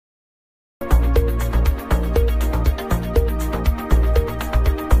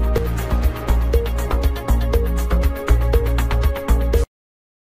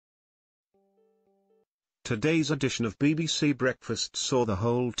Today's edition of BBC Breakfast saw the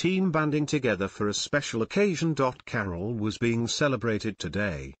whole team banding together for a special occasion. Carol was being celebrated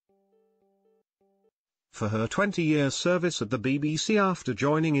today. For her 20-year service at the BBC after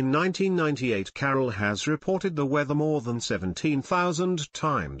joining in 1998, Carol has reported the weather more than 17,000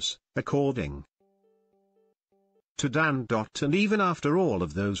 times, according to Dan. And even after all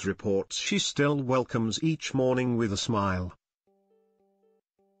of those reports, she still welcomes each morning with a smile.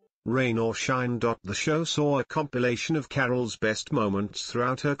 Rain or shine. The show saw a compilation of Carol's best moments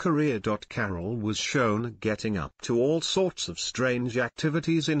throughout her career. Carol was shown getting up to all sorts of strange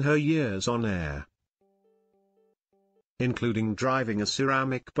activities in her years on air, including driving a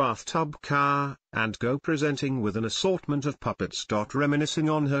ceramic bathtub car, and presenting with an assortment of puppets.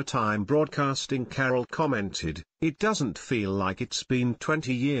 Reminiscing on her time broadcasting, Carol commented, "It doesn't feel like it's been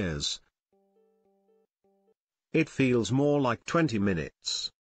 20 years. It feels more like 20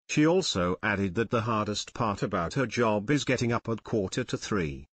 minutes. She also added that the hardest part about her job is getting up at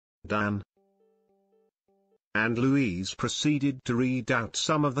 2:45. Dan and Louise proceeded to read out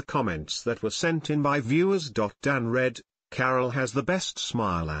some of the comments that were sent in by viewers. Dan read, "Carol has the best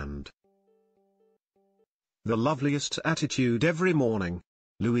smile and the loveliest attitude every morning."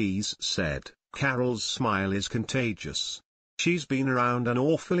 Louise said, "Carol's smile is contagious. She's been around an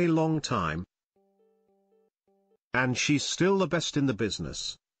awfully long time, and she's still the best in the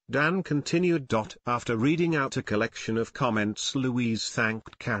business." Dan continued. After reading out a collection of comments, Louise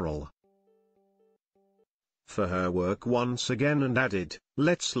thanked Carol for her work once again and added,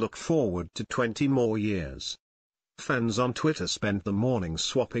 "Let's look forward to 20 more years." Fans on Twitter spent the morning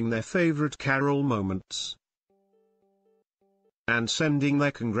swapping their favorite Carol moments and sending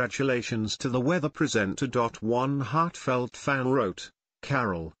their congratulations to the weather presenter. One heartfelt fan wrote,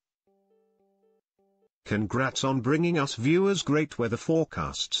 "Carol, congrats on bringing us viewers great weather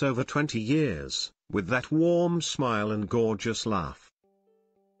forecasts over 20 years, with that warm smile and gorgeous laugh.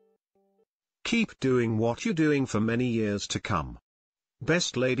 Keep doing what you're doing for many years to come.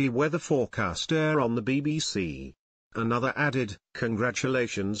 Best lady weather forecaster on the BBC." Another added,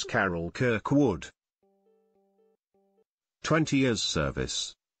 "Congratulations Carol Kirkwood. 20 years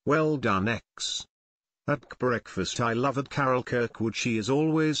service. Well done X. At breakfast I love at Carol Kirkwood. She is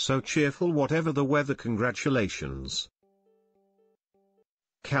always so cheerful whatever the weather. Congratulations,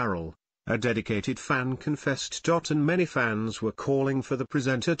 Carol," a dedicated fan confessed. And many fans were calling for the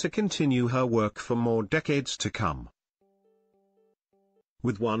presenter to continue her work for more decades to come,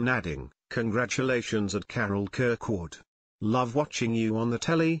 with one adding, "Congratulations at Carol Kirkwood. Love watching you on the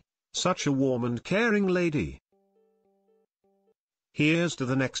telly, such a warm and caring lady. Here's to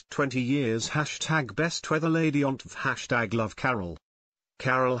the next 20 years. #BestWeatherLady on #, love Carol."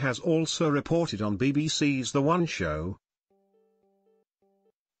 Carol has also reported on BBC's The One Show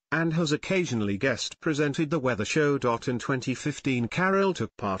and has occasionally guest presented the weather show. In 2015, Carol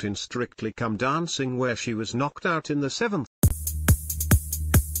took part in Strictly Come Dancing, where she was knocked out in the 7th